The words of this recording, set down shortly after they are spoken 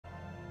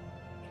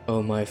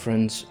Oh my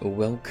friends,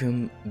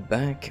 welcome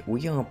back.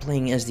 We are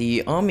playing as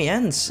the Army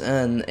Ants,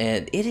 and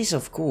it is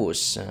of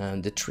course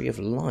the Tree of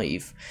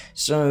Life.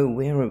 So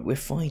we're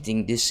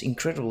fighting this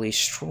incredibly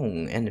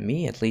strong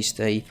enemy. At least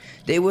they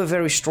were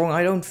very strong.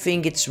 I don't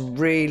think it's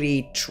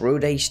really true.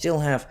 They still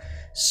have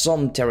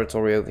some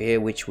territory over here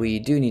which we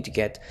do need to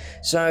get.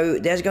 So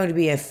there's going to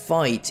be a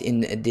fight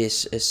in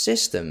this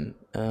system.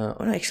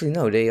 Actually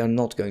no, they are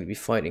not going to be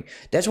fighting.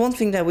 There's one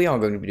thing that we are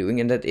going to be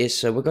doing, and that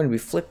is we're going to be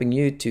flipping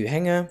you to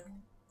hangar,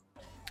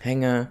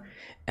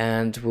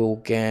 and we'll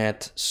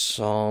get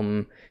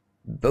some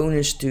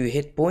bonus to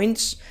hit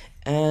points,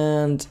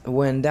 and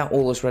when that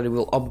all is ready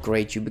we'll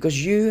upgrade you,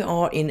 because you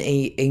are in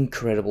a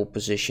incredible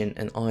position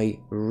and I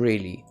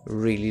really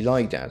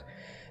like that.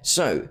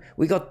 So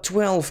we got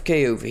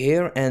 12k over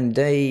here, and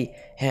they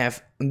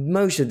have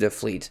most of their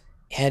fleet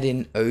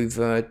heading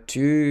over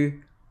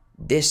to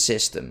this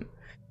system,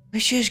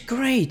 which is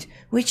great,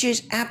 which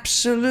is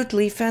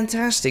absolutely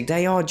fantastic.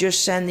 They are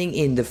just sending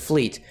in the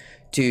fleet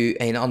to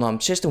an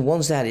unarmed system.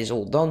 Once that is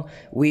all done,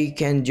 we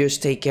can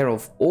just take care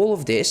of all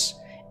of this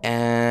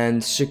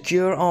and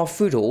secure our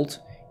foothold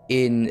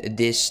in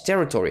this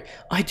territory.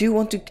 I do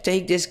want to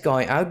take this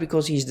guy out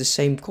because he's the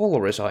same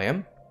color as I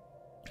am,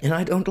 and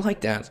I don't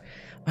like that.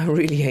 I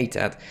really hate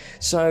that.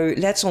 So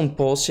let's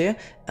unpause here.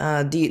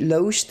 The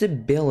low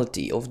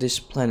stability of this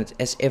planet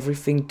has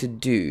everything to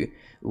do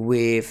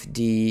with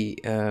the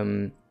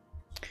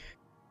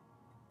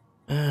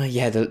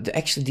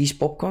actually these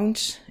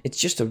popcorns. It's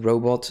just a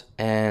robot,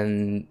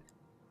 and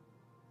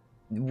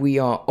we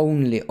are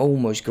only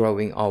almost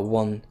growing our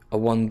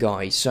one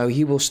guy, so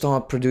he will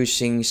start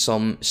producing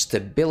some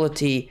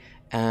stability,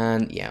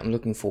 and yeah, I'm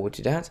looking forward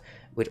to that.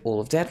 With all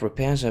of that,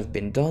 repairs have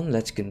been done.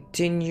 Let's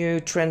continue.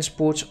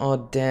 Transports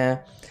are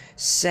there.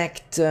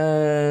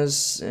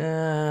 Sectors,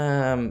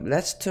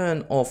 let's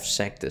turn off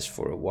sectors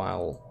for a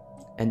while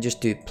and just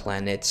do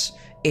planets.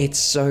 It's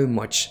so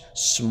much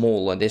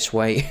smaller this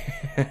way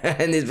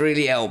and it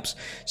really helps.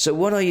 So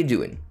what are you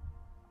doing?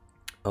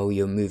 Oh,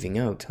 you're moving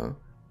out, huh?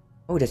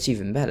 Oh, that's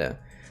even better.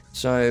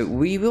 So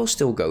we will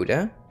still go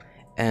there,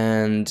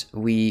 and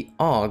we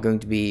are going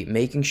to be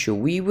making sure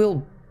we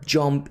will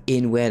jump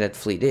in where that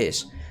fleet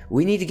is.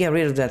 We need to get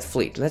rid of that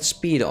fleet. Let's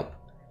speed up.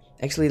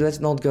 Actually, let's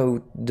not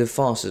go the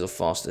fastest of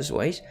fastest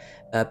ways.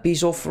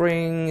 Peace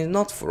offering,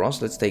 not for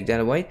us. Let's take that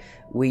away.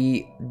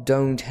 We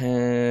don't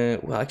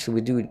have... Well, actually,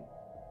 we do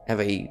have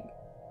a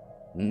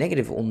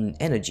negative on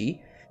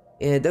energy.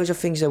 Those are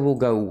things that will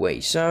go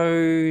away.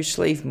 So,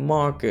 slave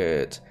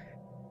market.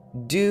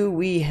 Do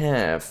we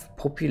have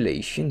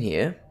population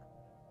here?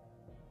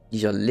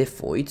 These are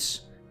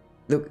lithoids.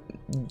 Look,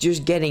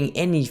 just getting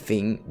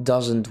anything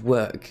doesn't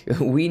work.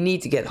 We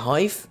need to get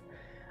hive,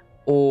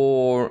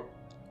 or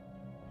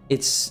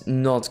it's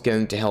not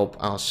going to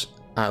help us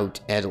out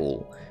at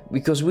all,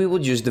 because we will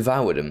just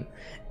devour them.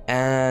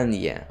 And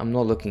yeah, I'm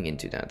not looking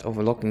into that, or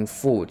looking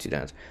forward to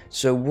that.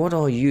 So what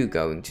are you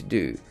going to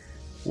do?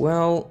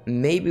 Well,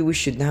 maybe we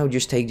should now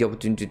just take the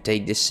opportunity to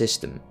take this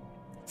system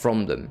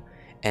from them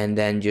and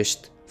then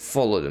just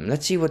follow them.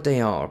 Let's see what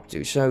they are up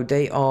to. So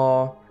they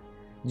are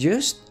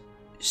just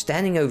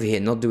standing over here,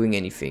 not doing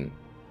anything.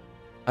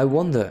 I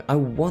wonder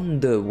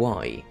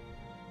why.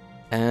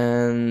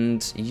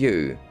 And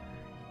you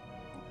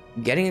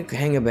getting a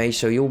hangar base,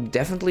 so you'll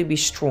definitely be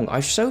strong.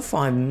 So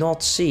far I'm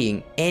not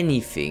seeing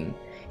anything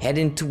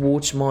heading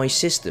towards my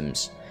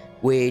systems,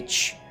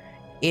 which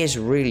is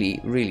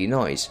really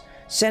nice.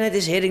 Senate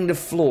is hitting the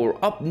floor.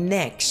 Up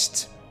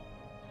next,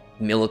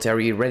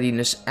 Military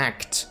Readiness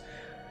Act.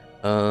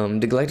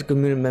 The galactic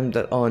community members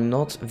that are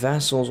not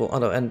vassals or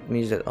other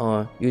enemies that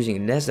are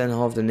using less than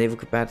half the naval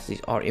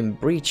capacities are in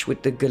breach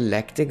with the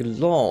galactic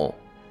law.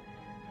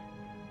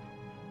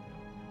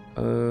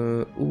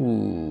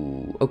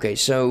 Okay,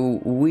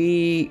 so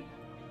we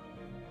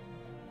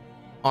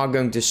are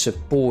going to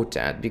support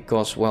that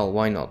because, well,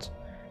 why not?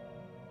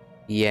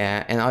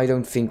 Yeah, and I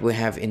don't think we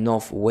have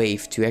enough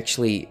wave to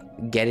actually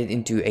get it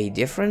into a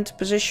different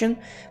position,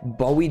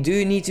 but we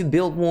do need to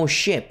build more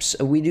ships.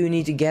 We do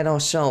need to get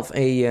ourselves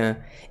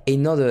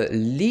another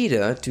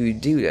leader to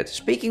do that.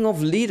 Speaking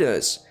of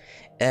leaders,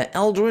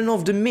 Eldrin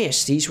of the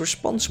Mist, he's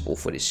responsible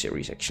for this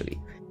series actually.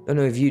 Don't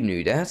know if you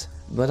knew that,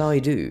 but I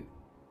do.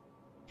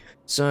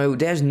 So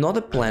there's not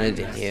a planet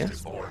in here.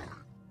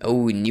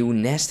 Oh, a new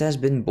nest has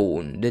been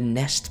born. The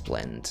nest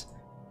plant.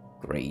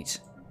 Great.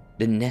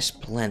 The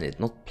nest planet,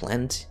 not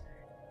plant.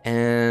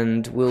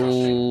 And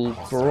we'll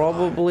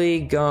probably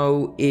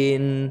go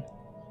in,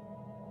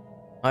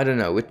 I don't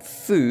know, with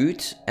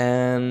food,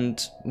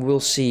 and we'll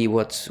see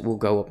what will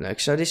go up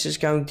next. So this is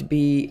going to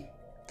be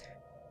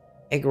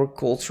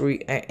agriculture,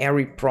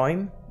 Airy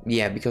Prime.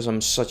 Yeah, because I'm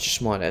such a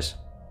smartass.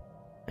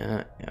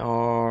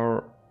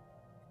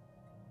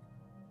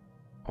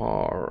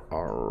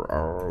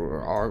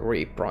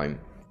 Airy Prime.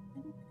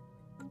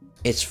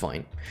 It's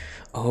fine.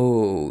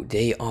 Oh,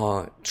 they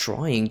are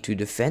trying to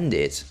defend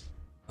it.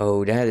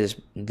 Oh, that is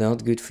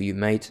not good for you,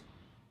 mate.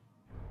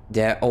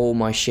 There, all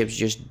my ships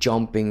just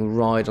jumping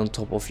right on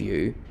top of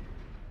you.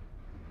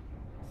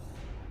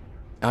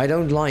 I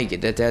don't like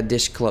it that they're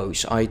this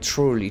close. I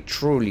truly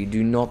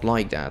do not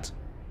like that.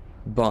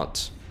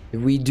 But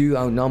we do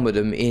outnumber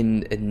them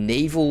in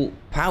naval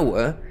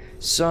power,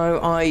 so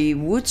I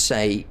would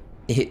say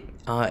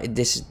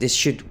this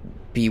should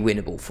be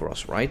winnable for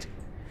us, right?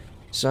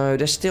 So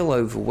they're still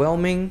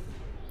overwhelming.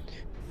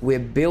 We're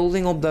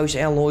building up those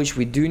alloys.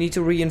 We do need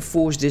to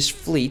reinforce this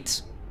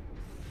fleet.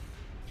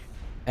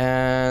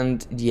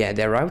 And yeah,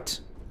 they're out.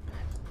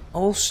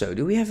 Also,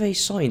 do we have a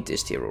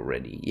scientist here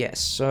already? Yes,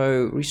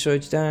 so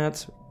research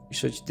that,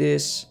 research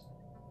this.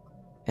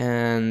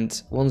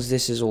 And once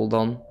this is all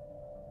done,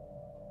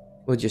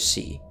 we'll just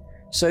see.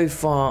 So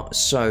far,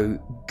 so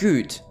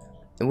good.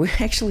 And we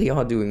actually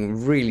are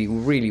doing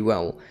really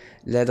well.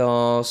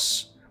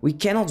 We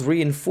cannot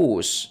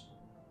reinforce.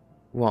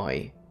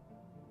 Why?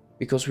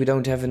 Because we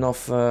don't have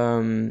enough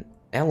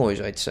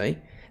alloys, I'd say.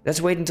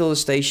 Let's wait until the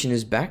station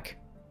is back.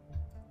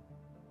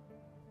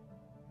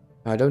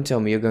 Don't tell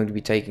me you're going to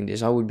be taking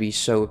this. I would be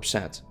so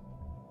upset.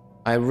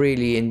 I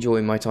really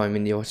enjoy my time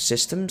in your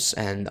systems,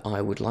 and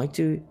I would like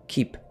to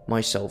keep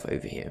myself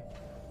over here.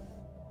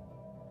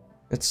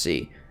 Let's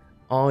see.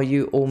 Are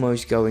you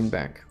almost going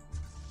back?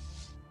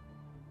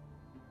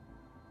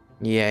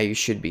 Yeah, you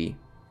should be.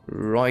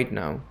 Right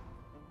now.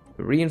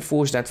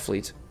 Reinforce that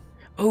fleet.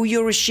 Oh,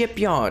 you're a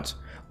shipyard!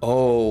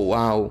 Oh,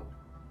 wow.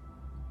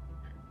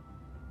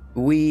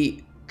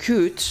 We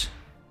could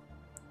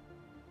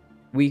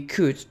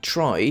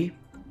try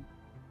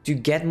to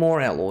get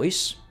more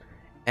alloys,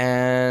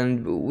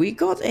 and we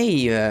got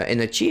an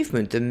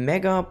achievement, the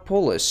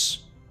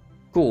Megapolis.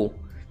 Cool.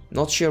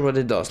 Not sure what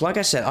it does. Like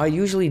I said, I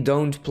usually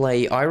don't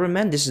play Iron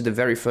Man. This is the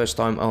very first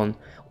time on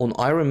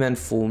Iron Man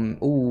form.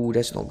 Ooh,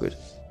 that's not good.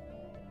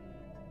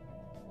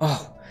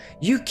 Oh,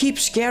 you keep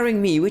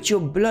scaring me with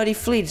your bloody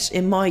fleets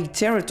in my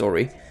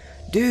territory.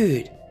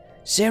 Dude,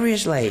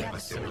 seriously,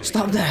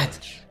 stop that.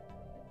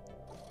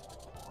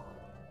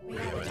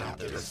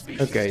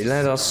 Okay,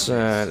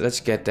 let's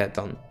get that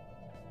done.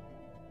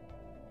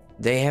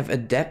 They have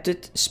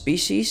adapted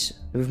species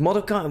with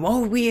modified.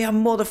 Oh, we are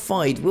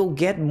modified. We'll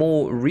get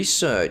more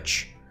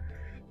research.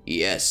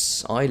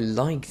 Yes, I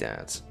like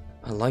that.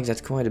 I like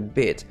that quite a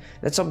bit.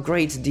 Let's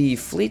upgrade the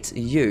fleet.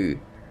 You,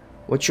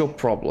 what's your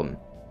problem?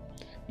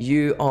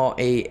 You are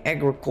a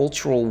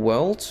agricultural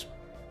world.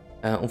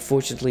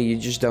 Unfortunately, you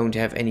just don't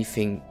have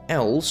anything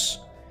else.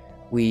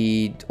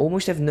 We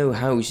almost have no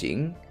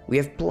housing. We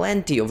have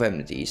plenty of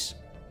amenities.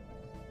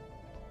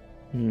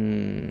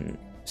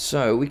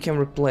 So we can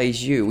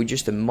replace you with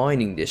just a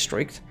mining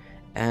district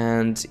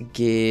and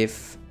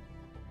give,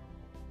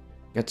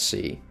 let's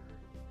see,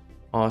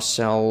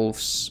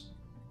 ourselves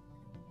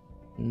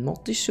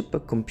not the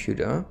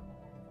supercomputer.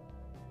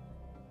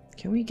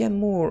 Can we get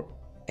more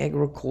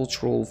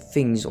agricultural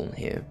things on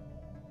here?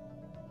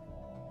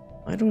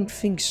 I don't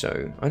think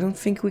so. I don't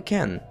think we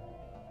can.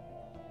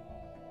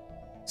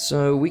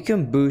 So we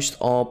can boost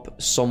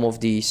up some of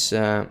these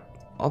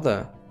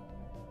other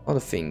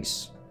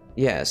things.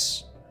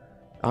 Yes.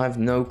 I have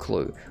no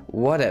clue.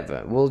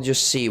 Whatever. We'll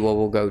just see what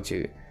we'll go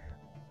to.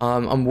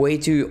 I'm way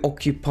too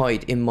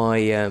occupied in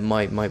my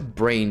my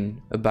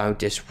brain about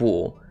this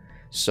war.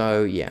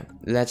 So yeah,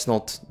 let's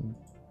not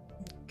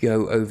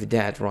go over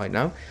that right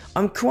now.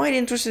 I'm quite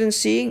interested in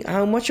seeing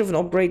how much of an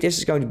upgrade this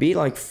is going to be,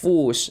 like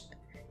force,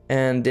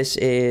 and this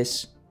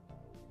is.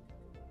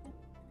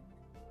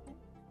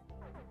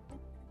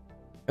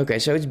 Okay,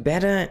 so it's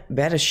better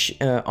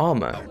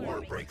armor.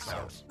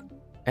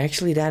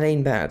 Actually, that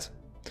ain't bad.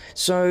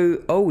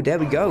 So, oh, there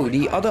we go.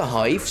 The other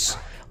hives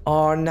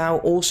are now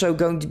also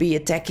going to be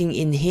attacking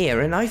in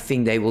here, and I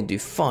think they will do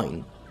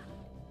fine.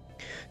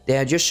 They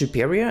are just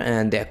superior,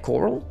 and they're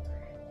coral.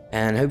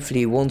 And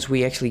hopefully, once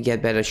we actually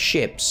get better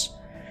ships,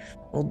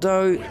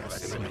 although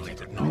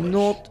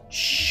not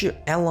sure,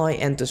 ally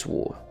enters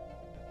war.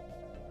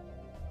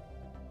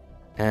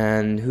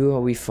 And who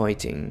are we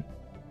fighting?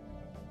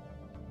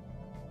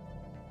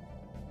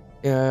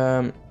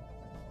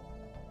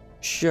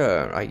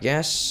 Sure, I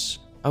guess.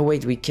 Oh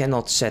wait, we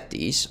cannot set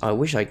these. I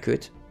wish I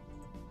could.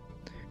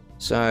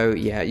 So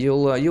yeah,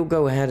 you'll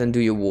go ahead and do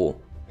your war,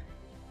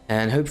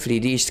 and hopefully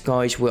these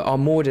guys are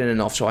more than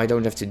enough, so I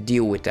don't have to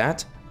deal with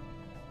that.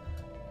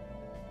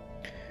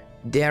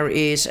 There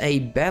is a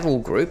battle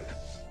group,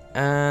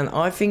 and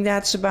I think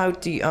that's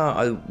about the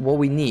what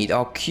we need.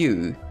 Our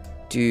queue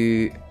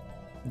to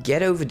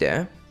get over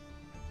there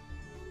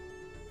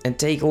and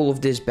take all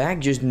of this back.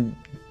 Just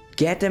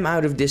get them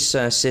out of this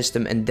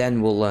system, and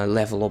then we'll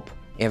level up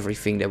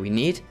everything that we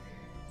need.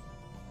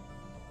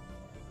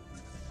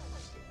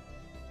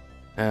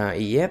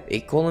 Yep,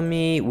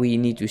 economy. We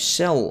need to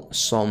sell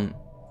some,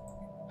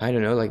 I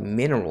don't know, like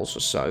minerals or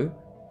so.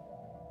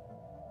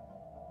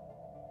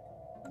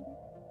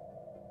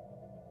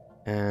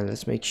 And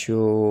let's make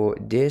sure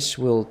this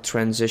will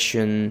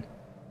transition,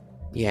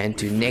 yeah,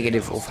 into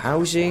negative of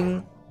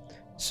housing.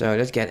 So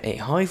let's get a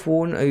hive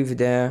one over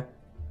there.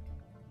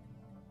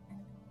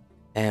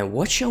 And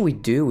what shall we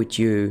do with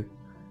you?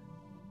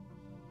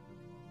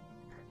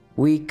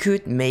 We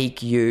could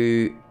make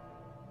you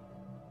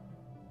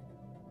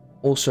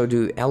also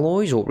do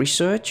alloys or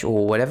research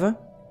or whatever.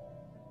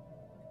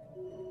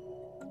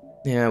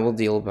 Yeah, we'll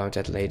deal about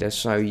that later.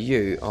 So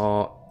you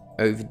are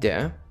over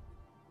there.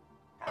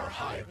 Our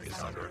hive is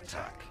under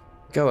attack.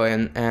 Go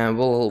in, and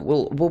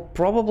we'll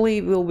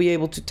probably be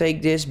able to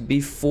take this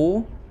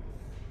before.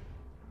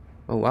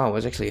 Oh wow, I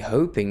was actually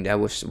hoping that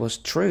was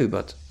true,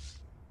 but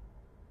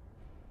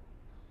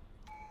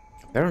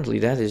apparently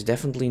that is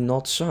definitely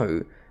not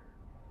so.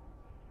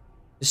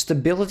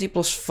 Stability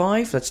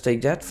 +5, let's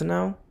take that for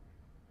now.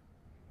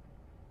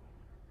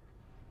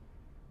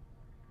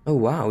 Oh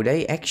wow,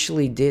 they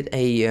actually did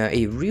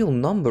a real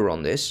number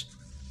on this.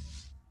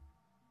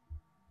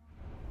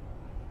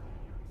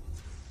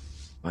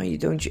 Why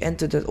don't you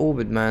enter that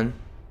orbit, man?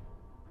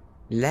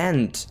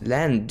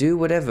 Land, do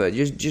whatever,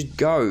 just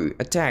go,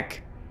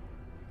 attack.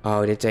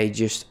 Oh, did they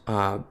just,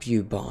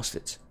 you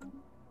bastards.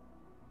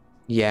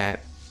 Yeah,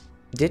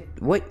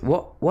 wait,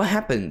 what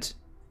happened?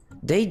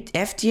 They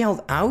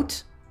FTL'd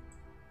out?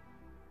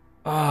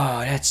 Oh,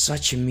 that's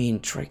such a mean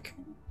trick.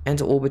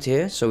 Enter orbit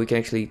here, so we can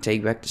actually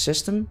take back the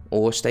system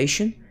or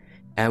station,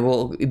 and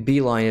we'll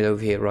beeline it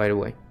over here right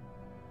away.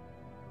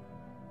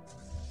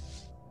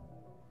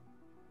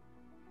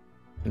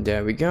 And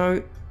there we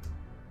go.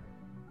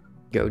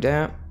 Go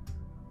there.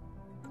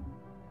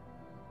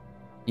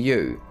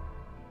 You.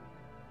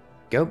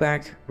 Go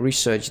back,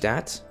 research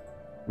that.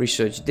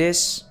 Research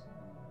this.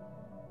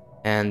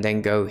 And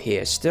then go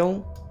here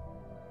still.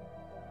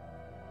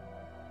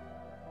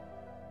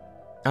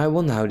 I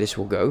wonder how this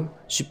will go.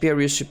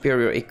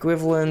 Superior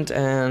equivalent,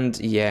 and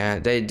yeah,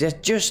 they're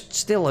just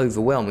still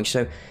overwhelming,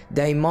 so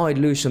they might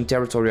lose some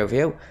territory over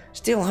here.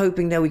 Still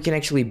hoping that we can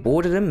actually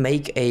border them,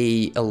 make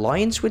a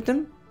alliance with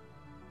them.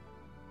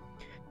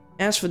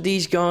 As for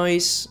these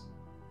guys...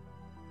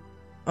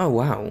 Oh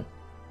wow.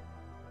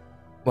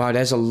 Wow,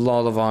 there's a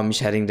lot of armies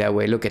heading that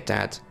way, look at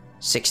that.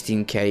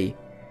 16k.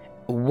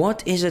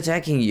 What is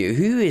attacking you?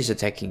 Who is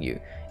attacking you?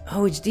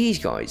 Oh, it's these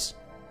guys.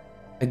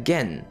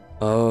 Again.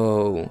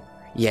 Oh...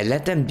 Yeah,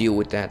 let them deal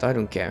with that, I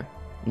don't care.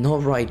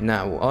 Not right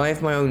now, I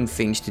have my own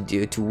things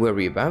to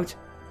worry about.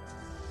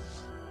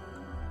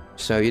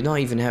 So you're not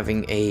even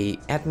having a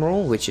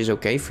admiral, which is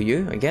okay for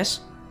you, I guess.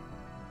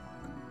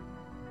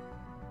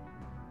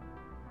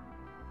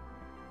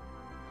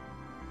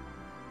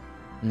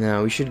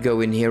 Now we should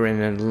go in here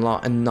and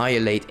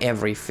annihilate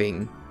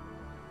everything.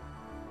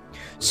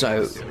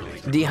 So,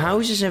 the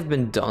houses have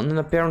been done and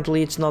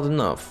apparently it's not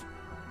enough.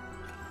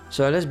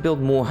 So let's build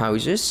more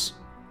houses.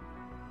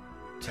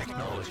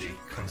 Technology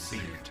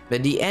conceived.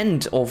 At the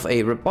end of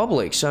a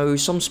republic, so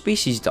some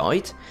species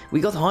died. We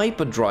got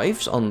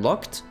hyperdrives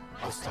unlocked.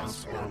 Hostile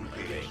swarm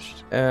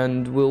engaged.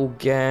 And we'll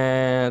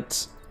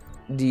get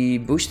the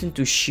boost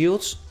into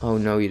shields. Oh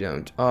no, you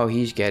don't. Oh,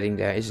 he's getting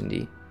there, isn't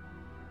he?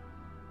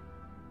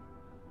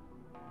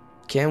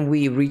 Can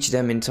we reach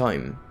them in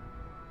time?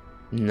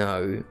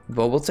 No,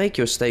 but we'll take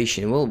your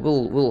station.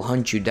 We'll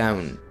hunt you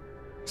down.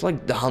 It's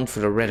like the hunt for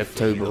the Red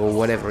October or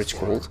whatever it's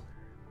called.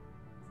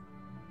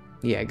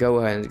 Yeah, go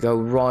ahead, go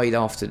right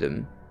after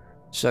them.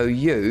 So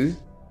you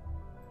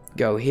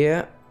go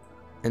here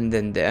and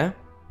then there.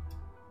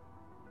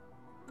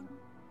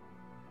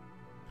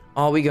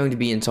 Are we going to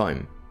be in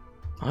time?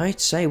 I'd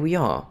say we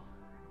are.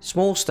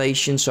 Small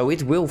station, so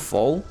it will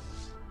fall.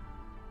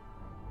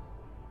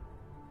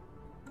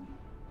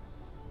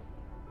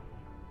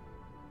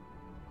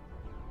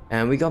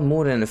 And we got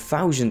more than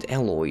 1,000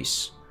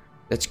 alloys.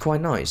 That's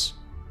quite nice.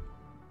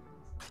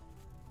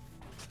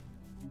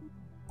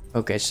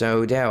 Okay,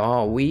 so there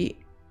are we.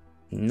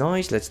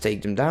 Nice, let's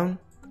take them down.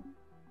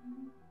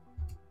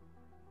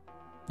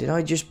 Did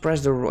I just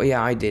press the...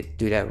 Yeah, I did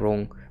do that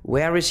wrong.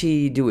 Where is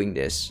he doing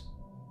this?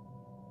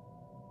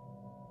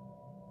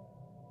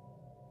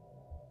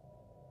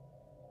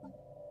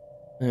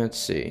 Let's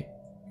see.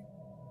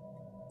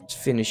 Let's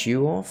finish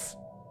you off.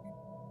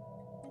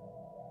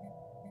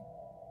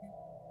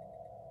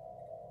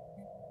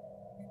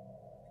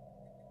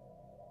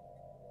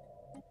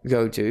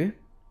 Go to.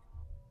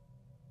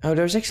 Oh,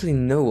 there's actually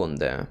no one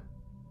there.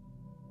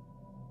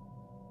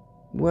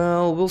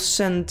 Well, we'll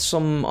send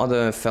some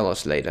other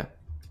fellas later.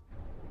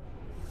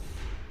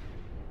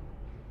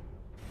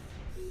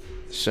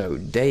 So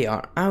they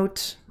are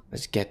out.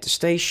 Let's get the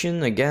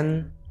station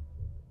again.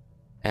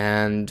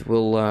 And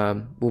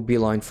we'll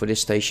beeline for this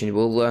station.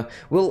 We'll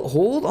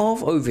hold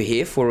off over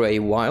here for a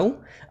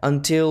while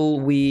until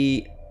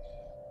we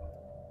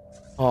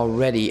are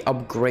ready,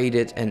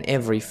 upgraded, and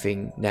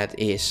everything that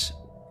is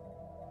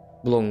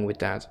along with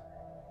that.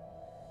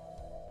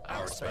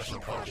 Our special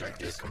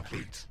project is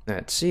complete.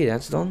 Let's see,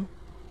 that's done.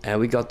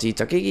 We got the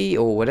Takigi,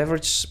 or whatever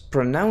it's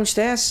pronounced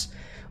as.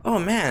 Oh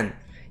man,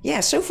 yeah,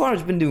 so far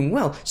it's been doing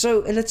well. So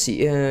let's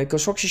see,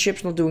 construction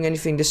ship's not doing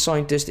anything. The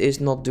scientist is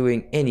not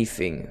doing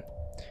anything.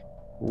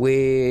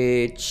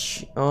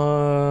 Which,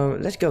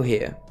 let's go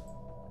here.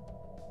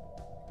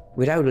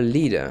 Without a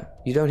leader,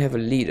 you don't have a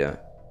leader.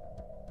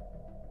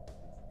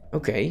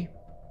 Okay,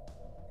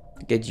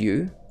 get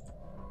you.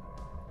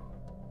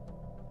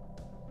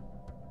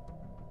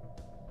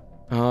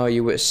 Oh,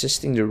 you were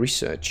assisting the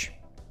research.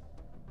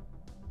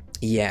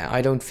 Yeah,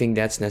 I don't think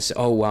that's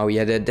necessary. Oh wow,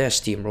 yeah, they're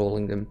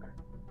steamrolling them.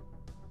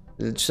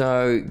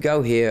 So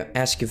go here,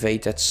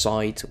 excavate that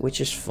site,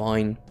 which is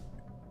fine.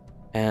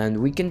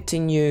 And we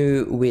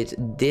continue with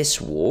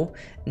this war.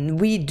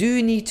 We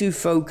do need to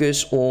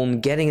focus on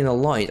getting an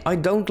ally. I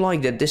don't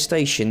like that this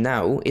station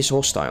now is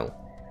hostile.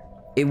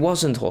 It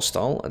wasn't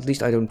hostile, at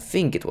least I don't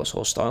think it was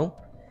hostile.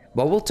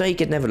 But we'll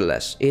take it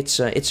nevertheless. It's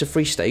a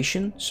free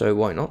station, so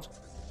why not?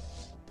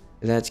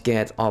 Let's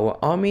get our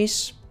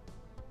armies.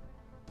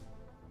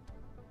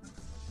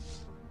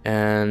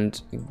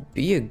 And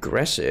be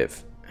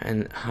aggressive.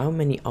 And how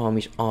many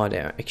armies are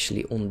there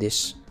actually on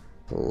this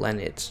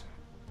planet?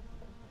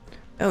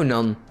 Oh,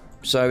 none.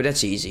 So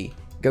that's easy.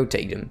 Go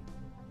take them.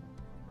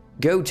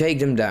 Go take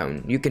them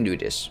down. You can do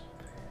this.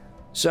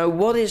 So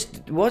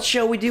what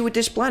shall we do with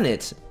this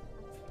planet?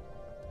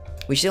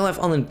 We still have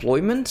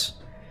unemployment.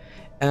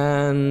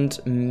 And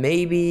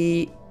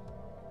maybe...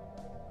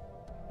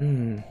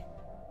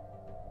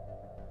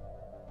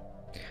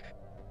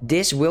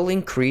 This will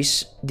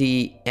increase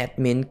the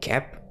admin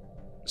cap.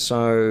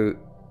 So...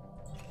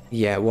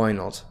 yeah, why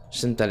not?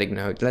 Synthetic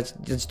node. Let's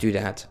do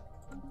that.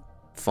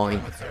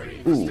 Fine.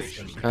 Ooh.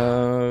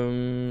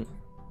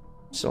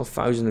 Sell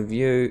 1,000 of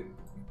you.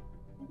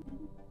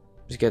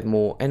 Let's get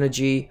more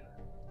energy.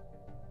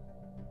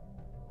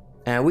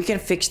 And we can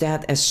fix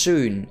that as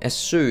soon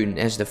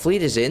as the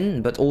fleet is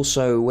in, but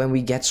also when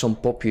we get some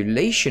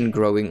population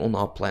growing on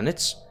our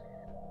planets.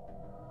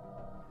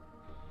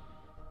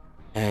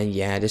 And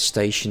yeah, this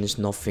station is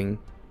nothing.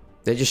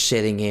 They're just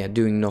sitting here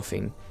doing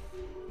nothing.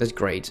 That's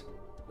great.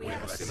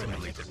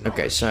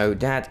 Okay, so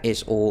that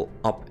is all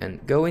up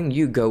and going.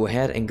 You go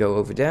ahead and go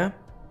over there.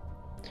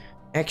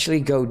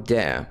 Actually, go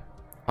there.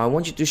 I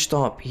want you to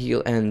stop,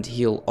 heal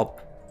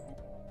up.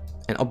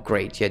 And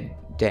upgrade, yeah,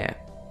 there.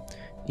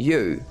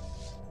 You,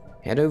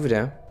 head over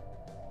there.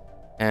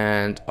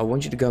 And I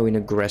want you to go in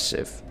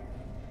aggressive.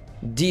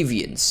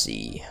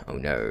 Deviancy. Oh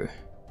no.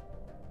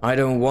 I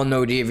don't want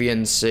no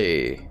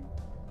deviancy.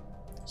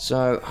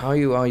 So, how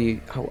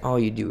are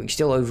you doing?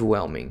 Still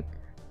overwhelming.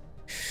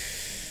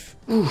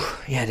 Ooh,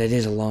 yeah, that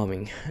is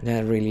alarming.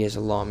 That really is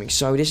alarming.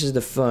 So this is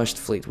the first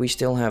fleet. We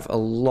still have a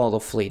lot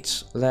of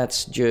fleets.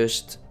 Let's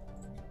just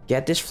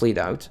get this fleet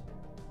out.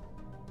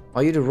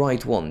 Are you the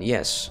right one?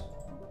 Yes.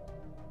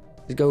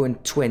 Let's go in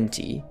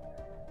 20.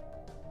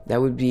 That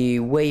would be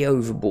way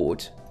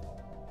overboard.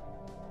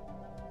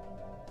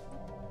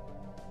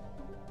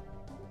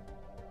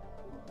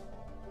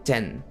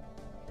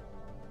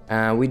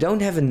 We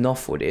don't have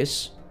enough for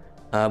this.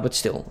 But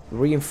still,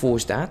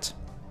 reinforce that.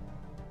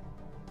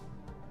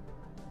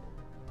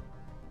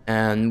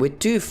 And with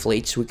 2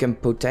 fleets, we can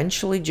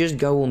potentially just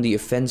go on the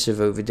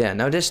offensive over there.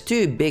 Now, there's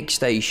 2 big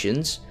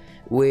stations,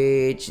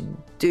 which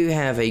do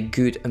have a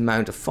good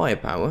amount of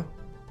firepower.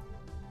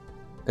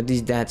 At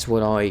least that's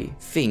what I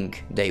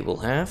think they will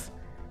have.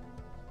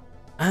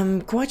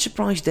 I'm quite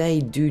surprised they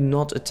do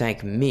not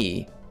attack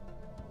me.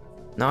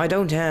 Now, I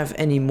don't have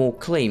any more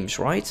claims,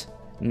 right?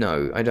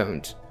 No, I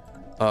don't.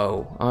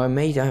 Oh, I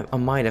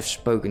might have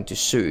spoken too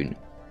soon.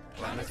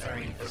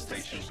 Planetary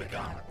infestation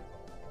begun.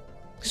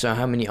 So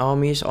how many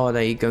armies are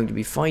they going to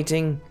be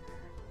fighting?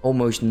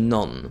 Almost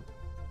none.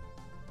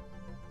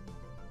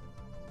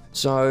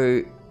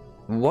 So,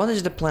 what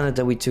is the planet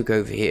that we took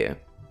over here?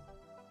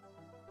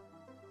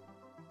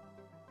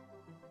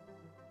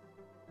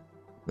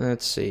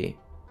 Let's see.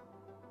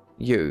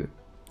 You.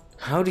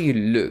 How do you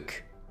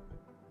look?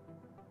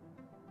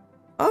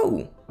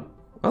 Oh,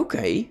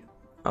 okay.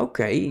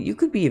 Okay, you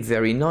could be a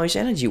very nice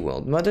energy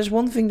world. But there's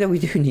one thing that we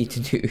do need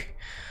to do.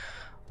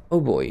 Oh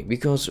boy,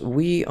 because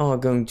we are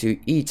going to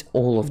eat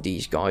all of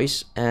these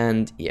guys,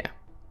 and yeah.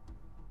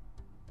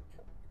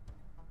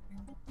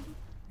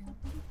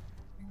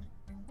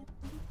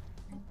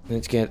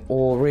 Let's get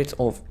rid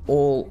of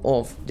all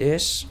of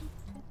this.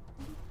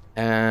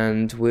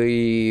 And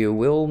we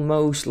will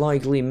most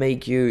likely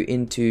make you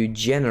into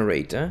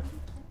generator.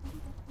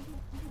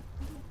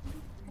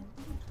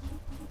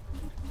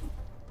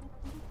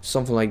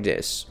 Something like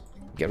this.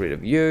 Get rid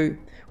of you.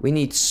 We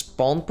need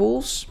spawn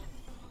pools.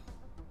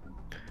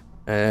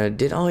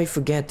 Did I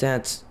forget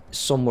that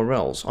somewhere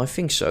else? I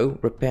think so.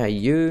 Repair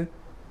you.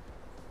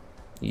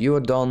 You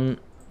are done.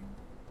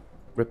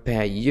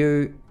 Repair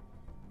you.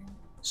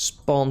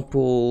 Spawn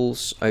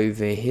pools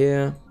over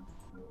here.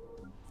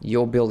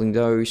 You're building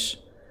those.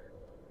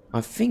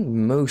 I think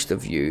most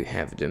of you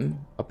have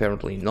them.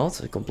 Apparently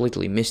not. I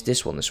completely missed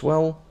this one as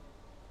well.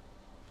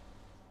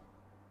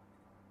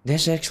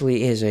 This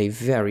actually is a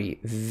very,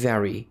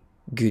 very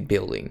good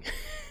building.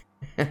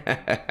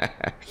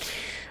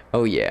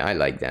 Oh yeah, I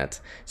like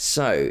that.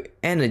 So,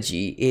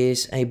 energy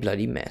is a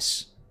bloody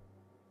mess.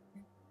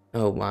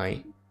 Oh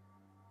my.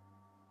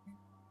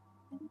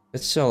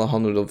 Let's sell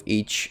 100 of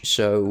each,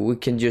 so we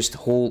can just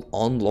hold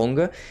on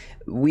longer.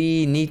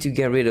 We need to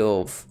get rid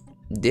of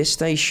this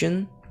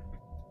station.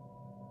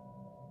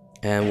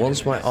 And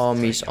once my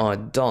armies are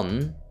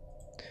done,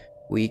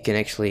 we can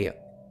actually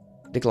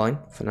decline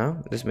for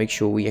now. Let's make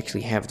sure we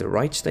actually have the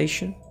right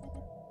station.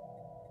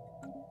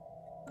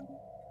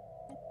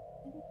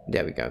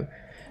 There we go.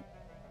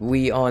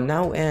 We are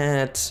now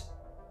at...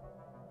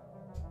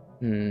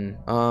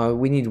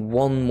 we need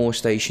one more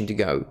station to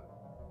go.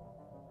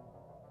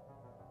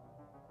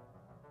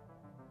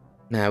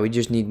 Now we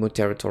just need more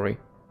territory.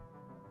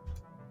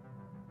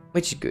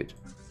 Which is good.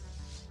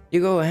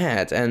 You go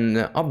ahead and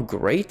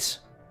upgrade,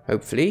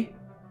 hopefully.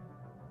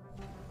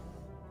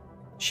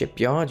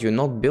 Shipyard, you're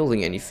not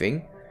building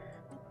anything.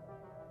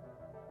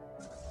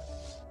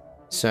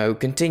 So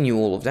continue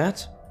all of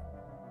that.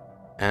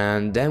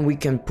 And then we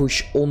can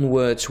push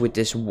onwards with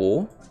this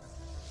war.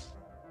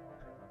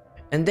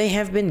 And they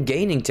have been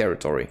gaining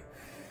territory.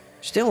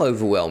 Still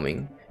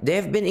overwhelming. They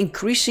have been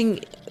increasing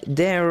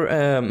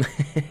their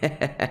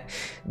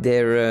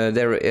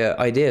their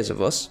ideas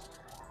of us.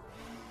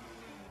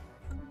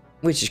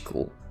 Which is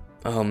cool.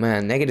 Oh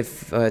man, negative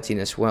 13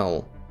 as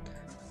well.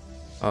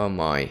 Oh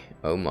my,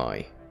 oh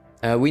my.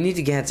 We need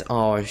to get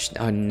our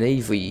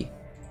navy.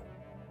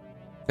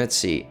 Let's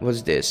see,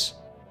 what's this?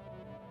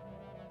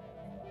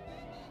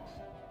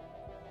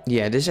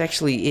 Yeah, this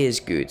actually is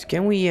good.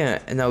 Can we...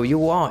 no,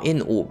 you are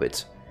in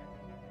orbit.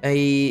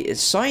 A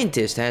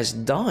scientist has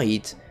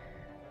died.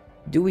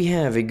 Do we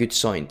have a good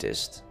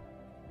scientist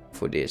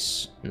for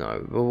this?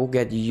 No, but we'll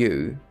get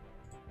you.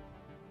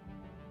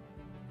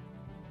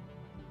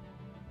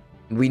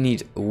 We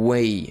need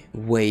way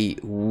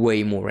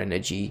more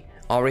energy.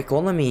 Our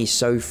economy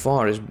so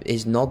far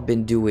has not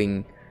been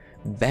doing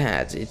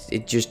bad.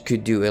 It just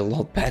could do a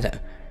lot better.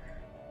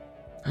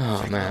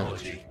 Oh man.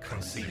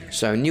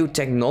 So new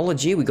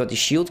technology, we got the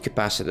shield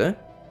capacitor.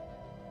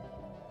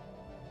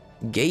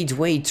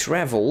 Gateway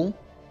travel.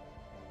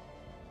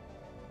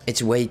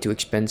 It's way too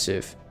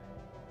expensive.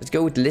 Let's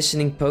go with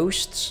listening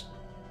posts.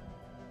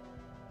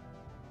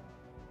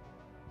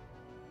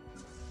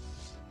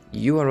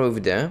 You are over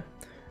there.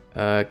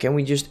 Can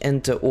we just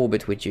enter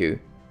orbit with you?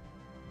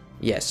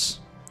 Yes.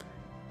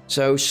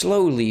 So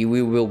slowly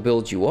we will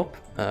build you up.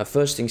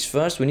 First things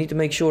first, we need to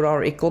make sure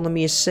our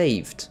economy is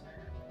saved.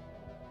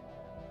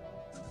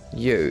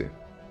 You,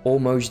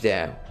 almost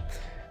there.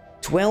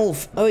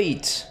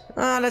 12.8.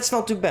 Ah, that's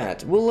not too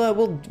bad.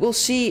 We'll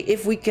see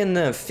if we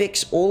can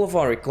fix all of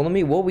our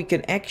economy. What we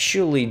can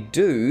actually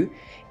do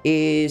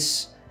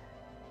is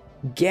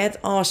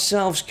get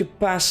ourselves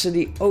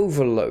capacity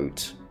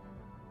overload.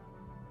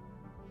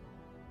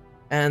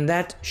 And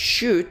that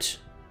should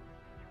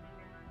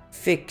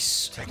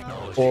fix,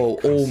 or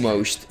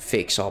almost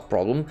fix our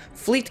problem.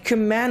 Fleet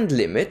command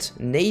limit,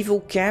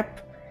 naval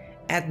cap,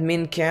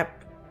 admin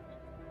cap.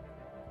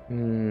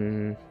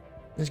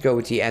 Let's go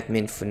with the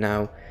admin for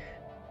now.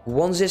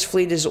 Once this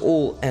fleet is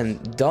all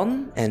and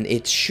done, and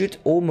it should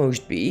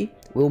almost be,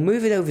 we'll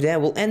move it over there.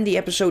 We'll end the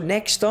episode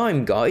next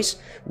time, guys.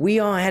 We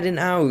are heading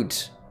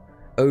out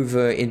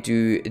over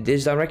into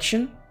this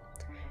direction.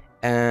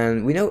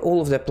 And we know all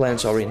of their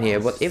plans are in here,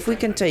 but if we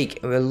can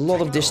take a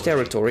lot of this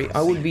territory,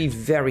 I would be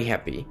very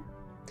happy.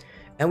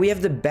 And we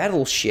have the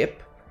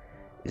battleship.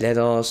 Let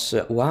us...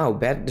 wow,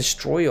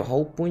 destroyer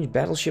hull points,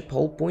 battleship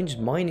hull points,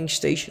 mining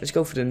station. Let's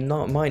go for the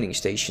mining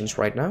stations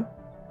right now.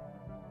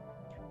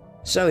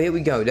 So here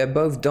we go, they're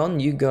both done.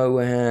 You go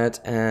ahead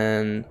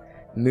and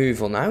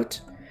move on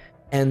out.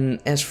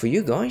 And as for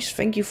you guys,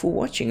 thank you for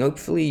watching.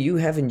 Hopefully you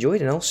have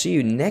enjoyed, and I'll see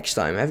you next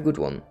time. Have a good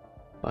one.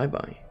 Bye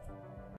bye.